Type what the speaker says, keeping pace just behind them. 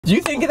Do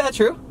you think that's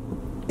true?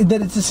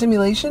 That it's a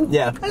simulation?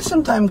 Yeah. I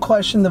sometimes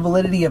question the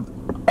validity of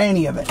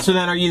any of it. So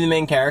then are you the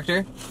main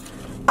character?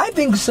 I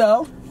think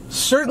so.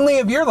 Certainly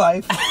of your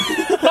life.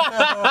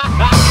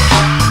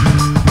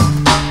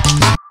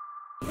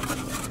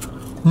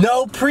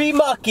 No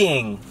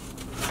pre-mucking.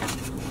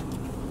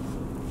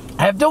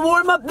 I have to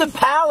warm up the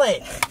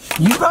palate.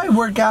 You probably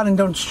work out and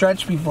don't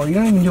stretch before. You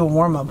don't even do a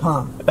warm-up,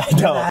 huh? I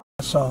don't.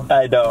 So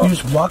I don't. You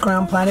just walk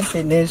around Planet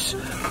Fitness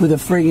with a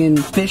friggin'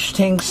 fish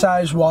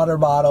tank-sized water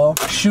bottle,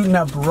 shooting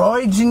up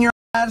roids in your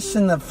ass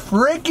in the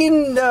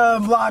frickin'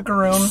 locker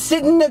room,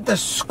 sitting at the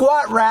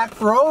squat rack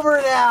for over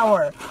an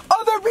hour.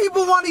 Other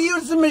people want to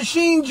use the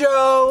machine,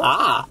 Joe.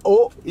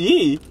 What's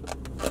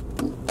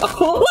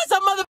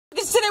up, motherfuckers?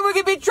 Today we're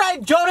gonna be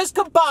trying Jonah'S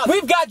Kabob.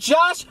 We've got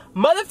Josh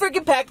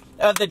motherfucking Peck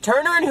of the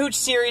Turner and Hooch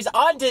series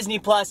on Disney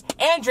Plus,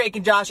 and Drake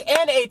and Josh,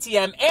 and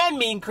ATM, and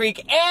Mean Creek,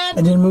 and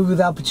I did a movie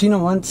with Al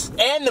Pacino once.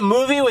 And the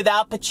movie with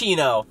Al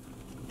Pacino.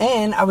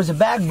 And I was a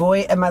bag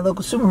boy at my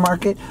local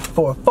supermarket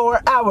for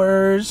 4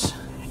 hours.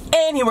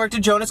 And he worked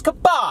at Jonah'S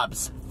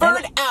Kabobs for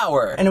an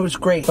hour. And it was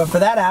great. But for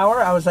that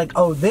hour, I was like,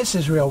 oh, this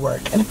is real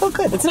work. And it felt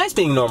good. It's nice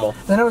being normal.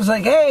 Then I was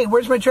like, hey,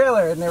 where's my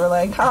trailer? And they were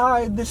like,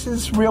 hi, this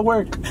is real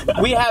work.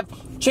 We have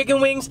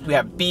chicken wings, we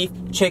have beef,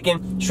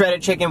 chicken,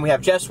 shredded chicken, we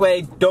have Jeff's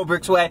way,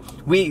 Dobrik's way.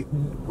 We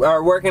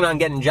are working on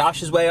getting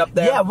Josh's way up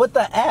there. Yeah, what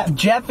the F?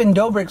 Jeff and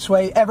Dobrik's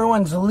way,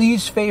 everyone's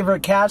least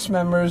favorite cast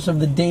members of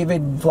the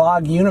David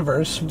Vlog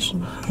universe.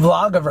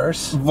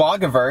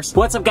 Vlogiverse.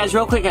 What's up, guys?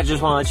 Real quick, I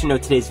just want to let you know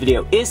today's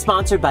video is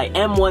sponsored by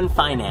M1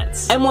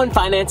 Finance. M1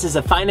 Finance is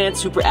a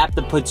finance super app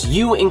that puts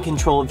you in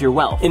control of your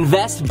wealth.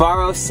 Invest,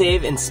 borrow,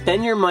 save, and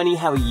spend your money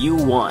how you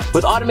want.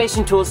 With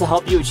automation tools to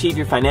help you achieve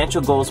your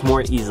financial goals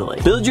more easily.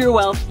 Build your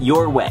wealth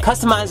your way.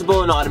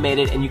 Customizable and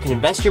automated, and you can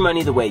invest your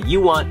money the way you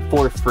want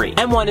for free.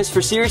 M1 is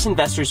for serious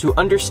investors who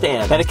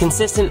understand that a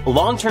consistent,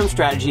 long-term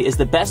strategy is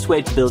the best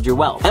way to build your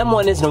wealth.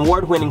 M1 is an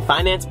award-winning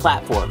finance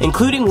platform,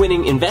 including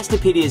winning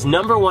Investopedia's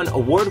 #1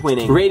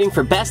 award-winning rating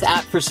for best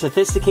app for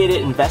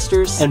sophisticated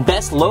investors and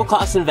best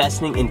low-cost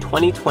investing in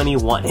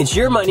 2021. It's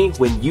your money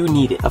when you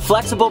need it. A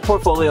flexible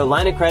portfolio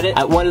line of credit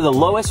at one of the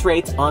lowest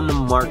rates on the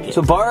market.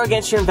 So borrow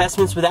against your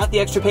investments without the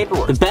extra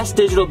paperwork. The best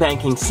digital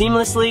banking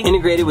seamlessly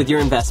integrated with your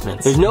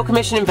investments. There's no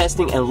commission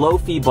investing and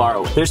low-fee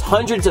borrowing. There's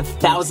hundreds of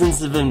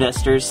thousands of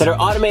investors that are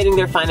automating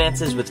their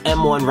finances with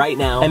M1 right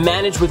now and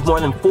manage with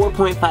more than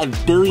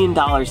 $4.5 billion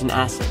in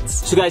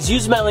assets. So guys,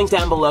 use my link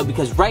down below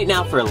because right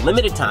now for a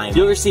limited time,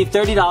 you'll receive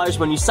 $30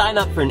 when you sign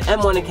up for an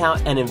M1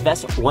 account and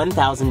invest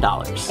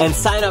 $1,000. And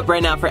sign up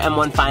right now for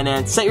M1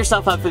 Finance. Set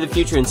yourself up for the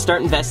future and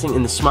start investing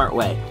in the smart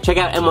way. Check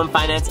out M1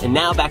 Finance, and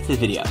now back to the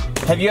video.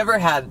 Have you ever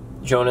had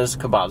Jonah'S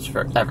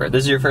Kabobs ever?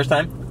 This is your first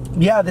time?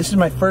 Yeah, this is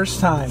my first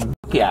time.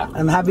 Yeah.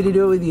 I'm happy to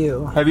do it with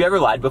you. Have you ever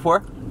lied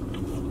before?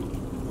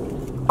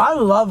 I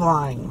love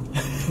lying.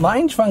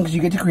 Lying's fun because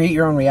you get to create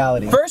your own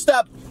reality. First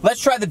up, let's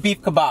try the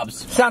beef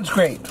kebabs. Sounds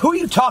great. Who are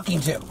you talking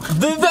to?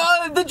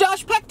 The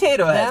Josh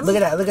Potato heads. Look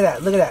at that, look at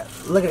that, look at that,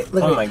 look at it,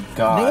 look at it. Oh my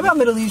God. The thing about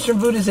Middle Eastern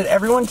food is that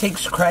everyone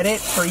takes credit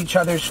for each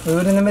other's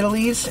food in the Middle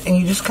East, and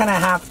you just kind of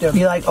have to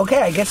be like,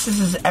 okay, I guess this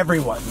is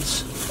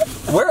everyone's.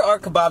 Where are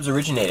kebabs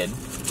originated?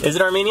 Is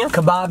it Armenia?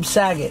 Kabob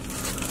Saget.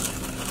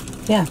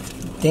 Yeah,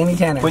 Danny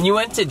Tanner. When you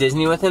went to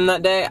Disney with him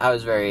that day, I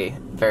was very,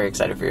 very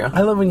excited for you.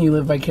 I love when you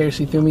live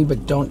vicariously through me,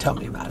 but don't tell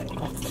me about it.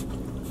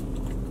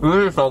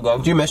 So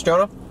good. Do you miss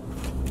Jonah?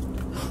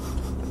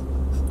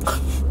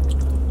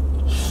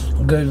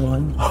 Good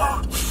one.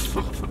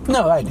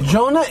 No, I do.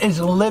 Jonah is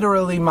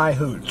literally my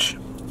hooch.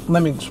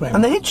 Let me explain.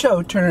 On the hit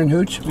show, Turner and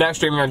Hooch. Now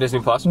streaming on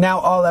Disney Plus. Now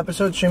all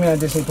episodes streaming on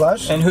Disney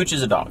Plus. And Hooch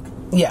is a dog.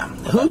 Yeah.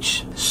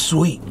 Hooch,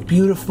 sweet,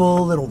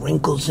 beautiful, little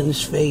wrinkles in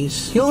his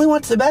face. He only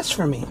wants the best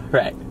for me.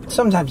 Right.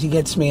 Sometimes he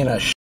gets me in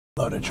a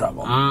load of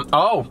trouble.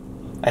 Oh,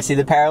 I see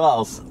the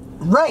parallels.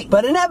 Right.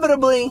 But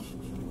inevitably,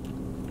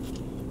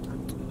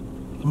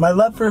 my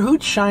love for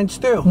Hooch shines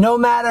through. No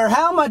matter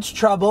how much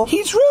trouble,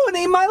 he's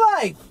ruining my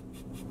life.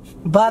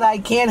 But I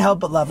can't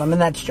help but love him,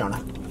 and that's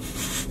Jonah.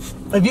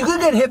 If you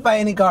could get hit by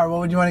any car, what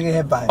would you want to get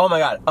hit by? Oh my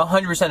God,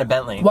 100% a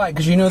Bentley. Why?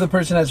 Because you know the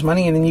person has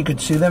money and then you could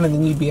sue them and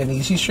then you'd be an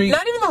easy street?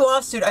 Not even the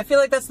lawsuit. I feel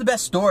like that's the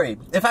best story.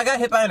 If I got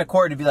hit by an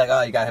Accord, it'd be like,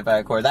 oh, you got hit by an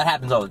Accord. That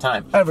happens all the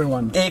time.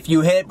 Everyone. If you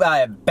hit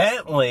by a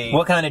Bentley,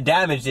 what kind of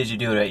damage did you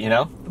do to it, you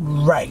know?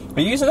 Right.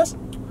 Are you using this?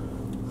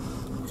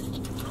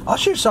 I'll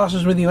share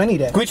sauces with you any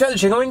day. Can we try the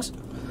chicken wings?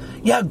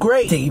 Yeah,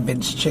 great.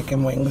 David's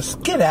chicken wings.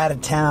 Get out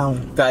of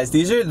town. Guys,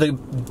 these are the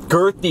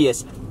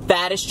girthiest,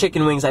 fattest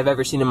chicken wings I've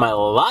ever seen in my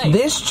life.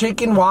 This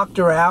chicken walked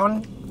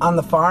around on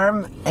the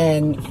farm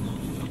and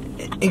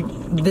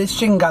this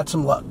chicken got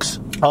some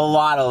looks. A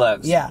lot of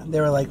looks. Yeah, they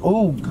were like,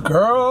 ooh,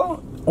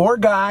 girl or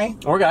guy.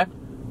 Or guy.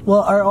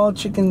 Well, are all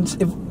chickens...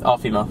 all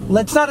female.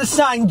 Let's not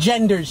assign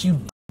genders,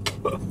 you...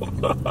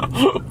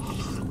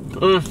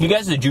 You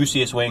guys are the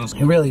juiciest wings.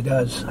 He really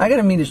does. I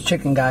gotta meet his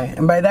chicken guy.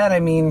 And by that I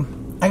mean,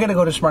 I gotta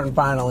go to Smart &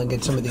 Final and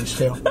get some of these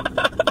too.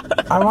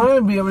 I want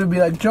to be able to be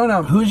like,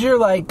 Jonah, who's your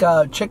like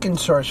chicken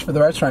source for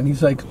the restaurant?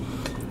 He's like,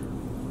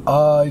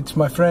 it's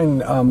my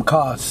friend,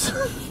 Koss.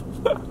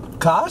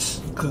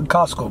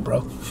 Costco,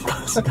 bro.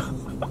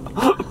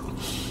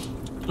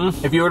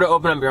 If you were to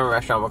open up your own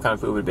restaurant, what kind of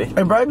food would it be?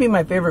 It'd probably be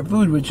my favorite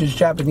food, which is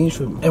Japanese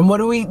food. And what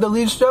do we eat the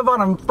least of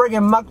on a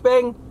friggin'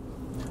 mukbang?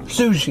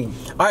 Sushi.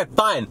 Alright,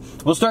 fine.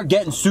 We'll start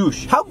getting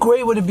sushi. How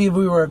great would it be if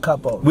we were a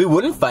couple? We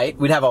wouldn't fight.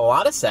 We'd have a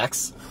lot of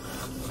sex.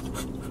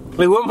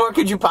 Like, what more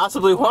could you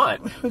possibly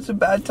want? It's a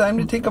bad time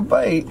to take a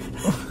bite.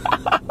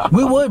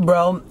 We would,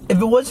 bro. If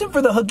it wasn't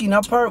for the hooking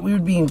up part, we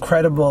would be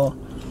incredible.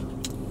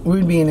 We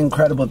would be an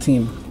incredible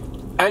team.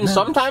 And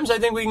sometimes I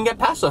think we can get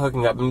past the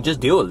hooking up and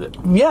just deal with it.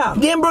 Yeah.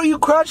 Damn, bro, you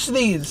crushed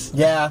these.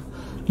 Yeah.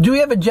 Do we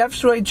have a Jeff's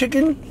Soy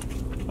chicken?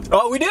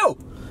 Oh, we do.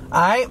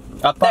 Alright.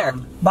 Up there.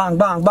 Bong,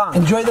 bong, bong.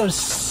 Enjoy those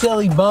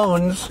silly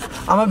bones.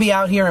 I'm gonna be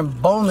out here in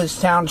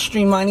Boneless Town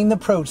streamlining the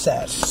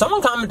process.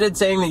 Someone commented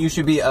saying that you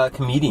should be a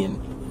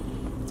comedian.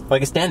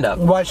 Like a stand-up.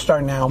 Watch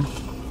star now.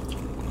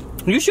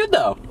 You should,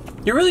 though.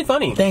 You're really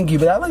funny. Thank you,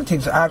 but that like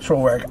takes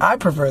actual work. I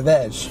prefer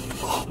this.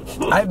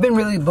 I've been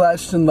really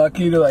blessed and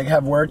lucky to like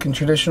have work in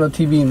traditional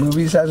TV and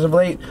movies as of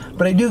late,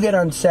 but I do get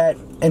on set,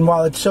 and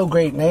while it's so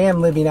great and I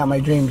am living out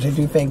my dreams, I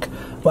do think,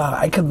 wow,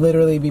 I could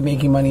literally be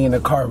making money in a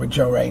car with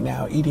Joe right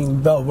now,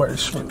 eating the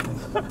worst food.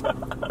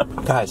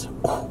 Guys,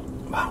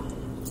 wow.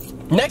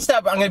 Next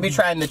up, I'm going to be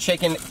trying the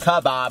chicken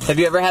kebab. Have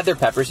you ever had their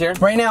peppers here?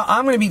 Right now,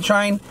 I'm going to be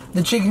trying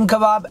the chicken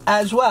kebab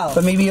as well,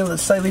 but maybe a little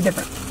slightly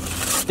different.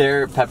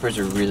 Their peppers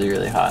are really,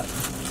 really hot.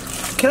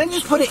 Can I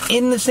just put it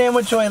in the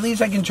sandwich so at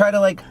least I can try to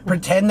like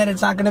pretend that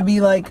it's not going to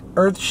be like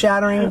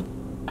earth-shattering?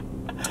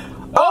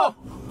 Oh!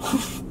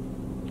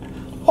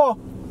 Oh!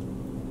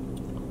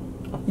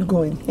 You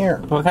go in here.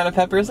 What kind of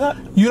pepper is that?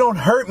 You don't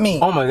hurt me.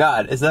 Oh my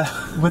god, is that...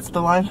 What's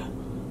the line?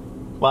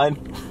 Line?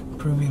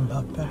 Peruvian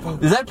puff pepper.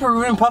 Is that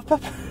Peruvian puff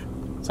pepper?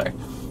 Sorry.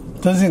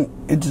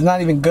 It's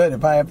not even good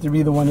if I have to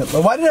be the one that...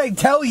 Why did I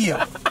tell you?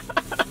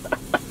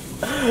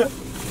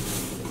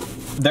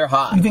 They're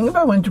hot. You think if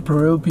I went to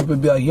Peru, people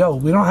would be like, yo,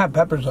 we don't have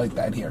peppers like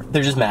that here.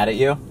 They're just mad at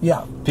you?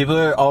 Yeah. People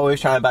are always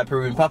trying to buy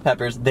Peruvian puff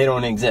peppers. They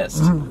don't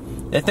exist.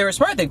 Mm-hmm. If they were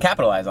smart, they'd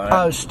capitalize on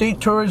it.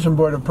 State Tourism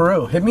Board of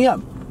Peru. Hit me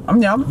up.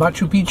 I'm down.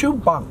 Machu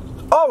Picchu?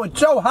 Bong. Oh, it's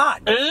so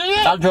hot.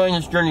 I'll join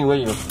this journey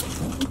with you.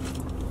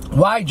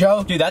 Why,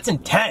 Joe? Dude, that's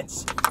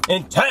intense.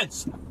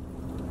 Intense.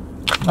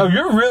 Oh,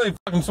 you're really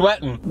fucking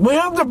sweating. We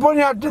have to point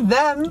out to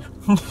them.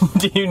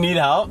 Do you need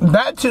help?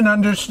 That's an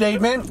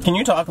understatement. Can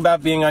you talk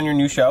about being on your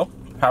new show,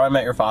 How I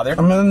Met Your Father?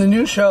 I'm on the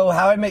new show,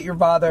 How I Met Your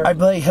Father. I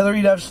play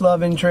Hillary Duff's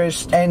love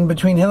interest, and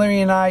between Hillary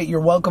and I, you're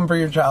welcome for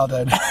your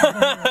childhood.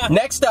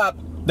 Next up,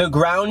 the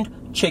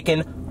ground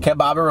chicken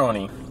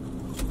kebabaroni.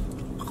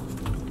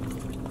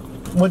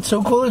 What's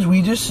so cool is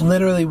we just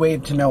literally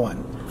waved to no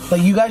one.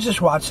 Like, you guys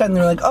just watched that and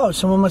they're like, oh,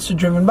 someone must have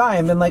driven by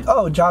and been like,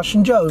 oh, Josh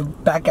and Joe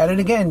back at it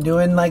again,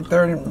 doing like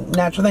their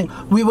natural thing.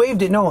 We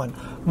waved at no one.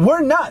 We're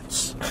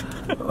nuts.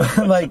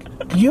 Like,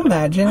 can you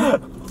imagine?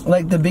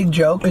 Like, the big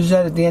joke is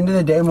that at the end of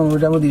the day, when we're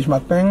done with these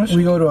mukbangs,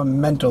 we go to a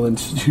mental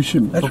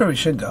institution. That's where we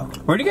should go.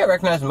 Where do you get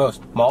recognized the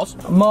most? Malls?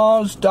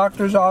 Malls,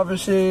 doctor's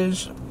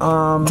offices.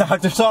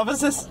 Doctor's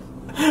offices?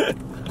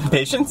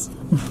 Patients?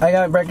 I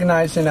got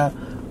recognized in a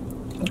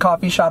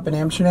coffee shop in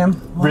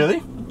Amsterdam.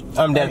 Really?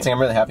 I'm dancing.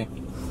 I'm really happy.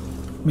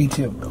 Me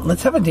too.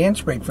 Let's have a dance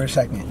break for a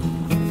second.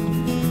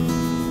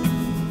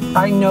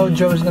 I know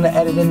Joe's gonna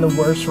edit in the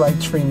worst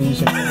rights-free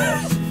music for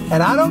this.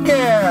 And I don't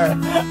care.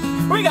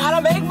 We gotta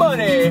make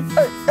money.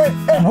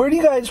 Where do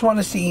you guys want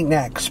us to eat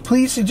next?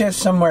 Please suggest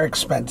somewhere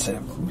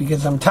expensive,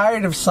 because I'm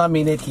tired of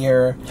slumming it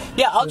here.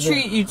 Yeah, I'll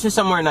treat you to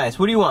somewhere nice.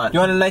 What do you want? You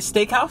want a nice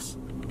steakhouse?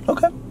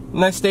 Okay.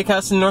 Nice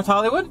steakhouse in North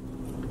Hollywood?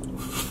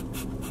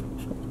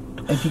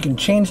 If you can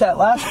change that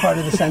last part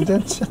of the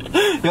sentence. You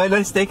want a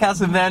nice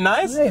steakhouse in Van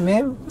Nuys? Hey,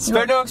 man.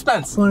 Spare no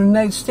expense. Want a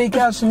nice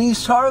steakhouse in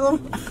East Harlem?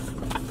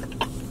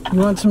 You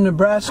want some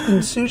Nebraskan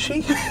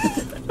sushi?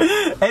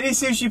 Any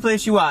sushi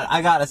place you want,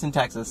 I got us in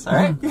Texas,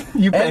 alright?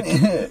 You pick.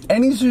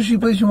 Any sushi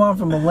place you want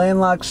from a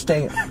landlocked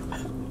state.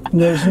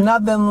 There's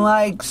nothing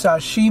like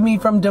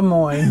sashimi from Des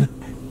Moines.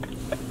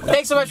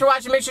 Thanks so much for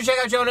watching. Make sure to check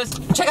out Jonah's.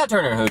 Check out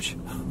Turner and Hooch.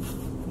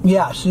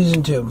 Yeah,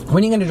 season 2.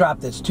 When are you going to drop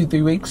this?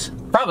 2-3 weeks?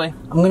 Probably.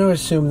 I'm going to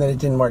assume that it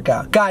didn't work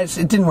out. Guys,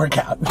 it didn't work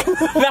out.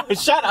 No,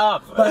 shut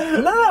up. But,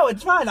 no,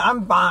 it's fine.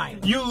 I'm fine.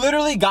 You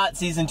literally got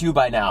season 2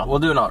 by now. We'll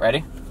do it all.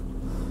 Ready?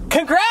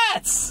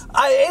 Congrats!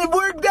 It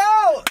worked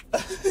out!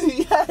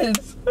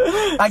 Yes.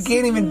 I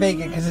can't even fake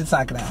it because it's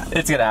not going to happen.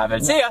 It's going to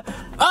happen. See ya.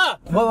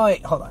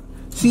 Wait, hold on.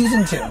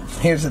 Season 2.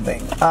 Here's the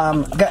thing.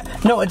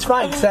 No, it's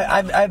fine because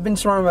I've been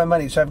smart with my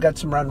money, so I've got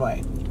some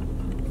runway.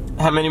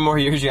 How many more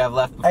years you have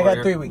left? I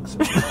got 3 weeks.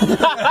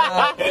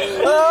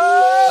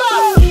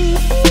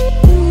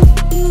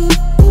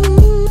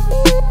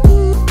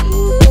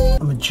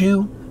 I'm a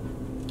Jew.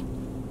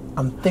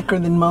 I'm thicker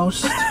than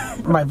most.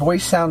 My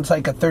voice sounds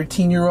like a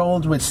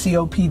 13-year-old with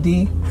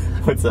COPD.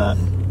 What's that?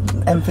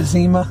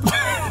 Emphysema.